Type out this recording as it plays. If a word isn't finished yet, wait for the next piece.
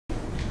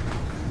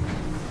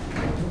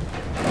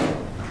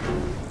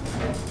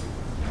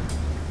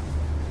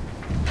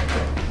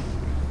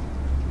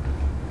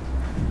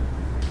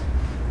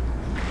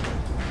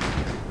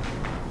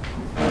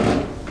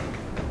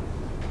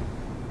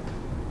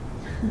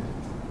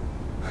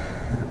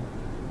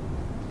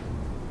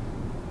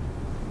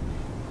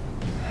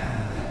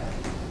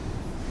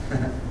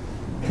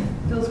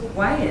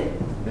quiet.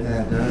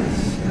 Yeah, it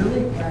does.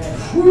 Really quiet.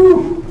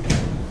 Whew.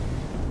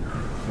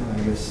 Yeah, I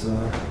guess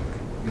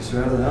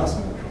they're out of the house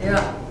now. Yeah.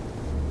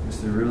 I guess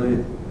they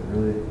really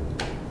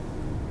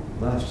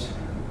left.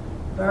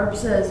 Barb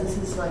says this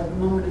is like a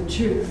moment of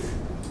truth.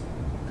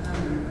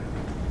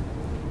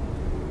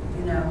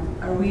 You know,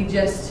 are we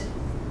just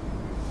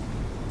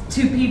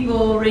two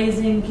people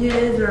raising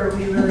kids, or are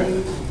we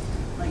really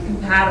like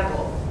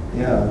compatible?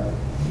 Yeah.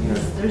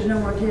 There's no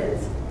more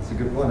kids. That's a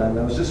good point. I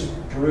was just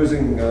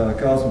perusing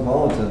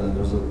Cosmopolitan, and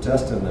there's a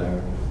test in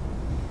there.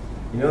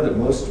 You know that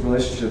most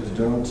relationships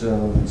don't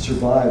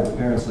survive the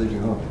parents leaving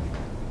home.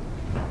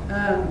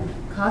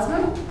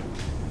 Cosmo?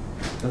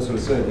 That's what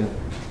it said, yeah.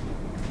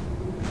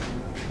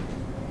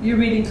 You're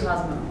reading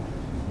Cosmo.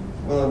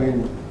 Well, I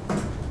mean,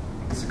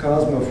 it's a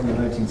Cosmo from the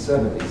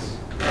 1970s.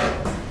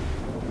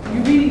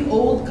 You're reading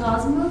old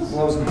Cosmos?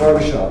 Well, I was in the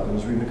barbershop, and I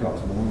was reading a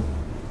Cosmo.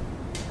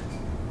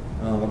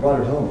 I brought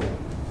it home.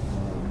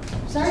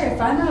 Sorry, I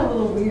find that a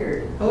little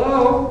weird.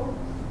 Hello?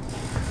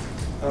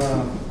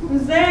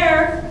 Who's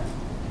there?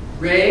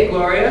 Ray,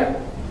 Gloria?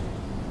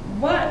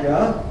 What?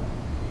 Yeah?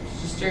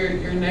 It's just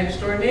your next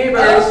door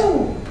neighbors.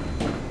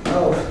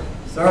 Oh,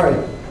 sorry.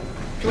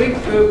 Can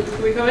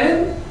we come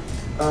in?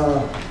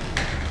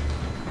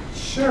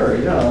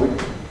 Sure, yeah.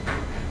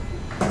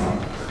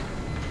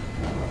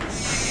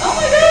 Oh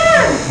my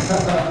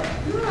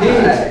God!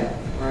 Pete!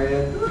 How are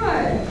you?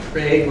 Hi.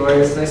 Ray,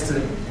 Gloria, it's nice to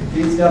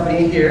Pete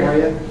Stephanie here. How are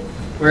you?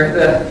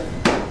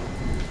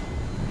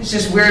 It's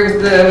just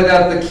weird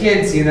without the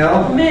kids, you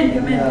know? Come in.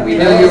 Yeah, We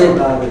Yeah, knew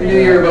that's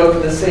you were both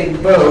in the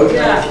same boat.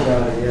 Yeah. That's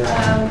about it,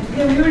 yeah.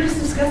 Yeah, we were just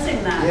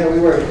discussing that. Yeah, we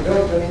were.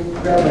 No, I mean,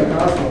 grab my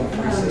Cosmo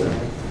before you sit down.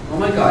 Oh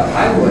my God,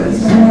 I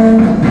was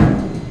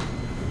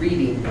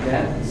reading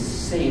that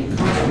same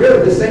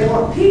Really, the same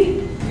one?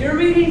 Pete, you're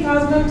reading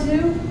Cosmo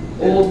too?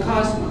 old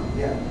Cosmo.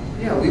 Yeah.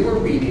 Yeah, we were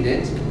reading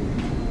it,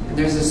 and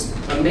there's this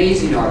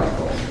amazing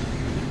article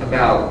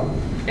about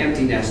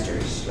empty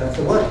nesters. That's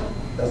the one.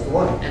 That's the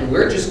one. And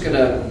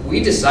we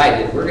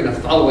decided we're gonna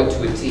follow it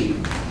to a T.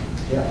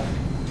 Yeah.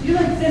 You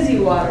like fizzy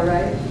water,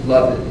 right?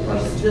 Love it, Or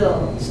love it.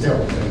 still?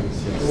 Still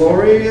things, yes.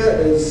 Gloria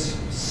is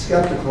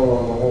skeptical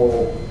on the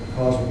whole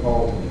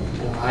Cosmopolitan.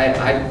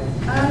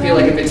 I feel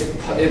like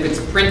if it's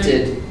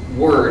printed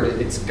word,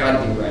 it's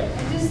gotta be right.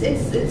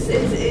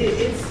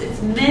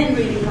 It's men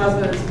reading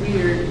Cosmo. It's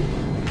weird.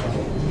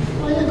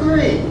 I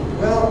agree.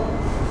 Well,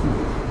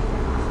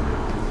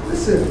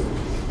 listen.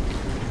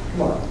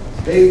 Come on.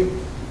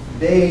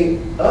 They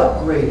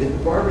upgraded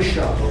the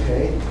barbershop,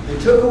 okay? They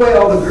took away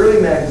all the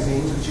girly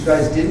magazines, which you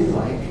guys didn't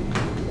like,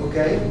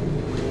 okay?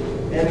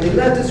 And they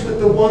left us with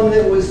the one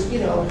that was, you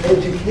know,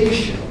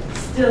 educational.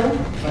 Still?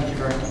 Thank you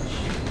very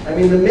much. I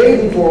mean, the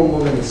maiden form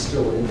woman is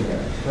still in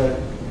there, but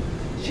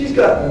she's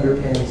got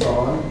underpants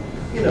on,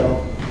 you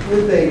know,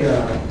 with a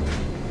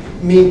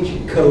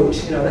mink coat.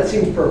 You know, that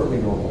seems perfectly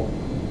normal.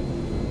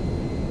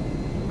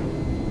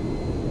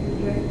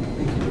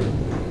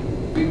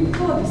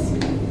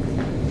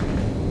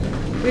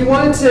 We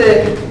wanted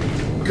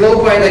to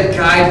go by the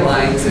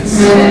guidelines that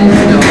said,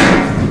 you know,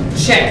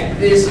 check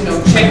these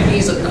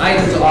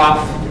items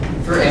off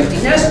for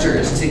empty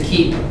nesters to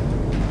keep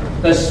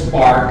the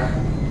spark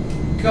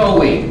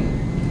going.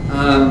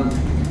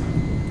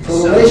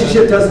 So the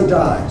relationship doesn't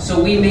die.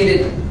 So we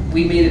made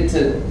it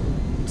to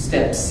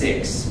step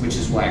 6, which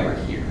is why we're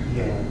here.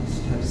 Yeah.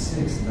 Step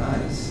 6,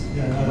 nice.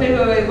 Yeah,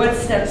 no, Wait. What's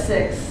step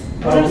 6?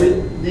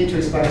 we need to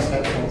explain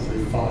steps 1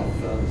 through 5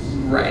 first.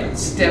 Right.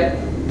 Step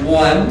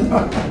 1.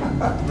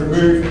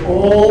 Remove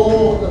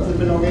all of the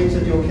belongings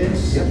of your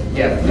kids. Yep.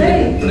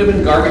 Yeah. Put them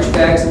in garbage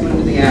bags and put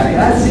them in the attic.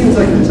 That seems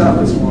like the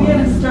toughest We one.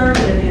 haven't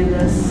started any of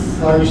this.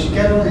 You should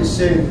get on it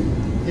soon.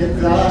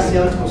 As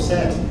the article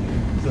said,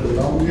 the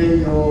longer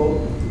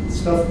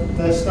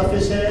their stuff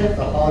is here,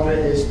 the harder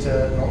it is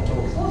to not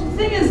talk. Well, the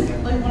thing is,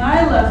 like when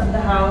I left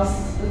the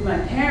house with my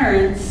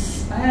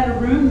parents, I had a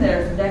room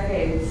there for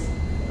decades.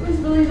 It was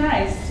really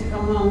nice to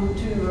come home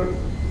to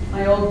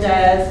my old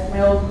desk,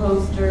 my old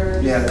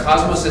posters. Yeah.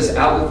 Cosmo says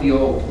out with the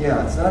old.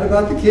 Yeah, it's not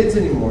about the kids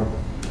anymore.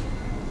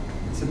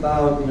 It's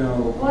about, you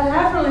know... Well, I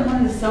have really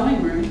wanted a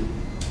sewing room.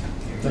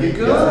 There you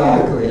go.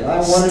 Exactly. I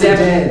wanted a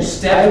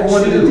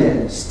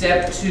den.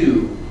 Step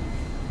 2.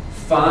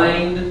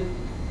 Find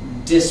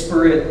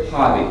disparate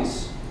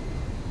hobbies.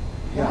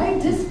 Why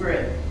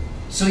disparate?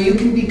 So you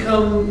can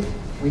become,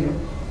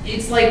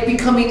 it's like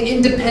becoming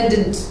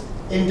independent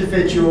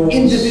Individuals.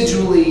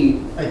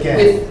 individually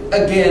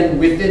Again.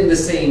 within the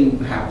same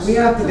house. We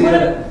have to be...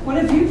 What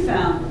have you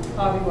found,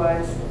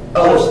 hobby-wise?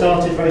 I've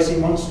started racing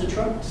monster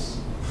trucks.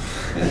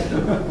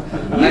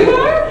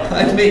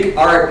 I make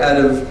art out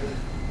of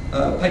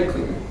pipe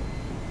cleaner.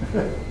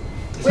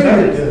 It's Wait a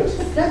very minute.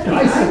 good.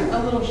 Definitely, I'm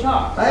a little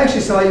shocked. I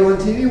actually saw you on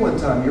TV one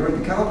time. You were at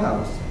the Cow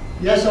Palace.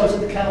 Yes, I was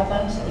at the Cow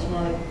Palace. That was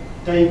my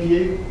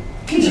debut.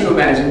 Could you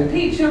imagine?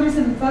 Pete, show me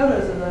some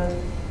photos of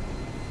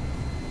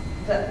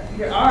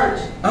your art.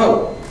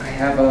 Oh, I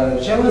have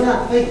a Show me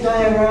that big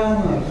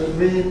diorama that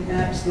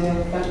reenacts the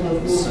Battle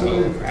of so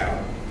Waterloo.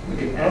 proud.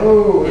 Look at that.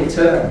 Oh, it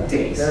took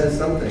days. That is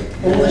something.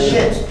 All the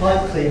ships,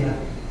 pipe cleaner.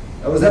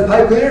 Oh, is that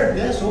pipe cleaner?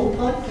 Yes, all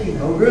pipe cleaner.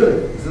 Oh,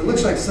 really? 'Cause it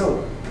looks like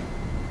soap.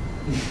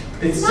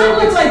 It's Mine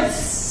looks like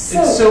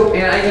It's soap,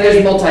 and I mean,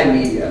 there's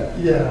multimedia.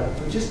 Yeah.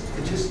 It just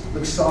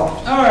looks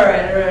soft. All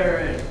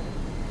right.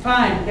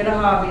 Fine, get a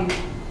hobby.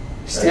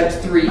 Step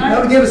 3.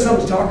 Now to give us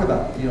something to talk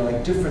about, you know,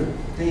 like different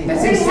things.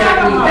 That's We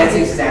have a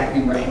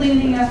exactly hobby. right.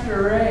 Cleaning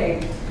after Ray.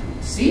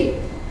 See?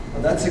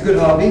 Well, that's a good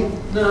hobby.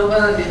 No,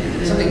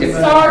 something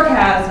different.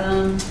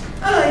 Sarcasm.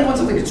 You want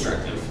something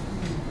constructive.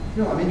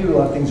 You know, I mean, you do a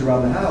lot of things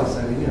around the house.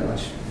 I mean, you know,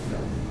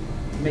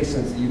 it makes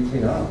sense that you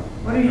clean up.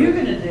 What are you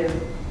gonna do?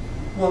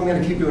 Well, I'm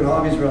gonna keep doing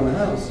hobbies around the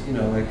house. You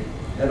know, like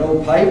that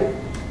old pipe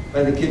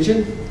by the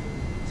kitchen.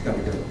 It's gotta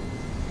go.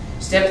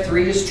 Step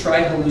 3 is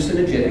try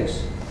hallucinogenics.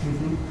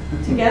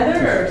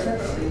 Together or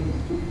separately?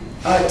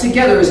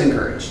 Together is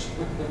encouraged.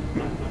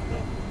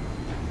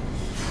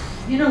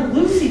 You know,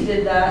 Lucy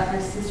did that, my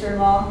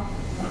sister-in-law.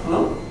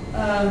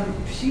 Huh?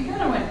 She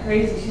kind of went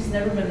crazy. She's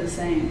never been the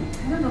same.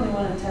 I don't really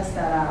want to test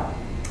that out.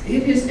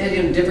 It is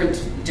different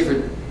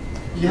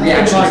You have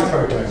reactions. to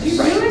microdose. Did you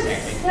Right, do it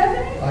exactly.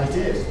 70? I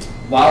did.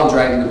 While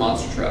driving the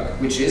monster truck,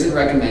 which isn't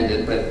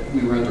recommended, but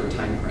we were under a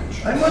time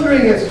crunch. I'm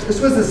wondering if this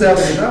was the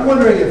 70s. I'm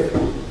wondering if,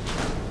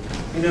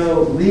 you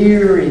know,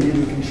 Leary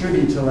didn't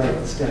contribute to like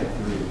step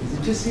 3 because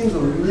it just seems a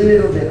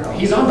little bit out.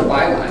 He's on the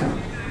byline.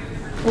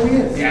 Oh, he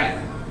is. Yeah.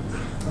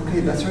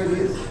 Okay, that's right.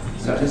 He is.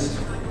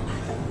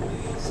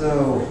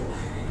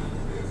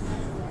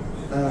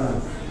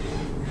 Well,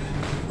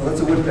 that's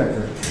a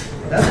woodpecker.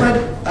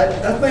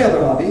 That's my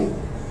other hobby.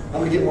 I'm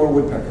gonna get more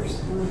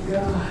woodpeckers. Oh,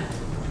 God.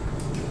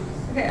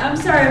 Okay, I'm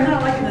sorry. I'm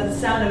not liking the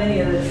sound of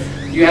any of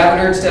this. You haven't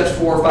heard steps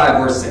 4,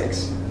 5, or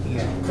 6.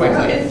 Yeah.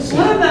 Quickly.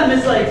 One of them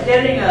is like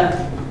getting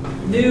a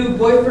new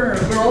boyfriend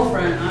or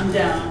girlfriend. I'm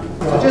down.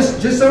 So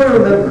just so I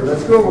remember,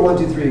 let's go over 1,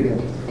 2, 3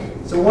 again.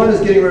 So 1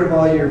 is getting rid of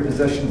all your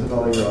possessions of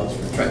all your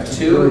offspring. Right.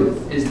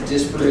 2 is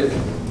disparate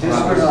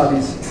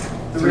hobbies.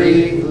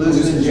 3,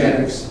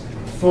 hallucinogenics.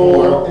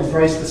 4,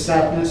 embrace the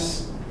sadness.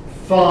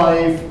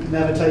 5,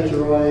 never take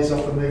your eyes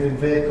off a moving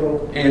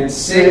vehicle. And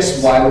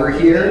 6, while we're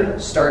here,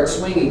 start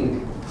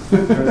swinging.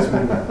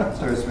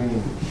 Start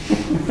swinging.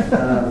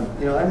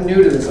 You know, I'm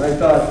new to this. I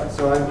thought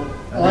so.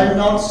 I'm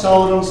not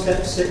sold on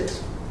step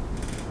 6.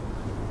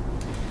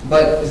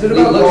 But Is it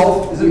about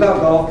golf? Is it about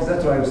golf? Because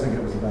that's what I was thinking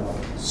it was about.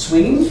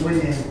 swinging?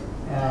 Swinging.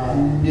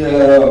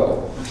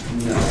 No.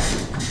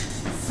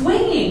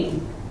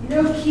 Swinging. You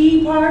know,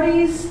 key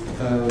parties.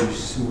 Oh,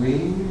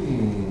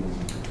 swinging.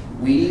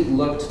 We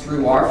looked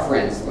through our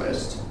friends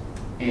list,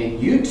 and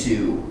you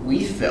two,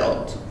 we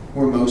felt,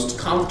 were most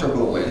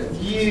comfortable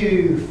with.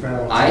 You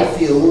felt. I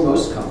feel we're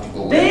most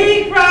comfortable with.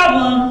 Big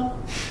problem.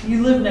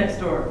 You live next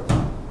door.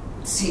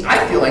 See,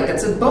 I feel like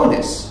that's a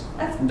bonus.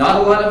 That's,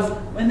 Not a lot of.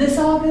 when this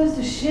all goes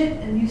to shit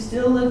and you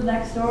still live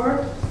next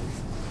door,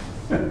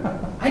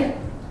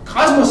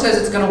 Cosmo says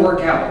it's going to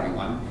work out,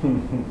 everyone.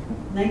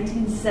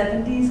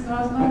 1970s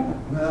Cosmo.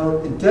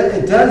 Well, it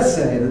does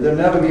say that there'll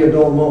never be a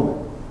dull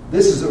moment.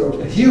 This is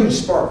a huge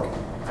spark for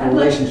a I'd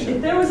like, if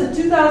relationship. there was a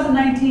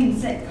 2019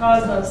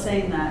 Cosmo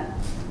saying that.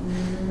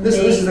 This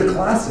is a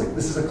classic.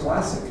 This is a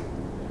classic.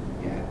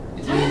 Yeah.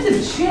 Times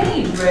have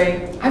changed,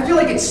 Ray. I feel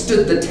like it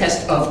stood the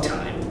test of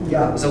time.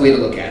 Yeah. Is a way to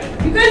look at it.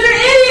 You guys are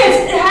idiots!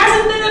 It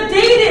hasn't been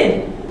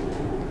updated!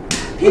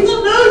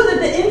 People know that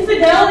the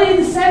infidelity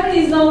in the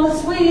 70s and all the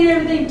swinging and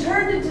everything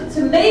turned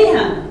into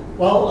mayhem.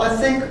 Well, I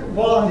think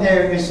what I'm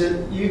hearing is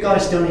that you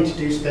guys still need to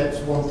do steps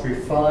 1 through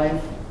 5.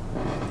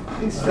 I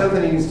think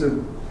Stephanie needs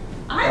to.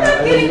 I'm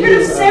not getting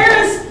rid of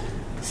Sarah's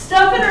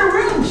stuff in her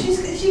room. She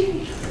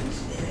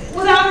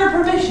without her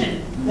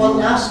permission.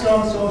 Well, ask her,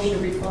 I'm sure she'll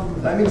be fine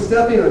with I that. mean,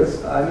 Stephanie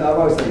looks. I mean, I've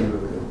always thought you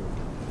look good.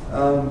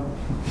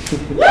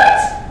 What?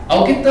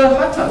 I'll get the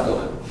hot tub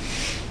going.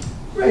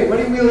 Great. Why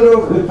don't you wheel it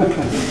over?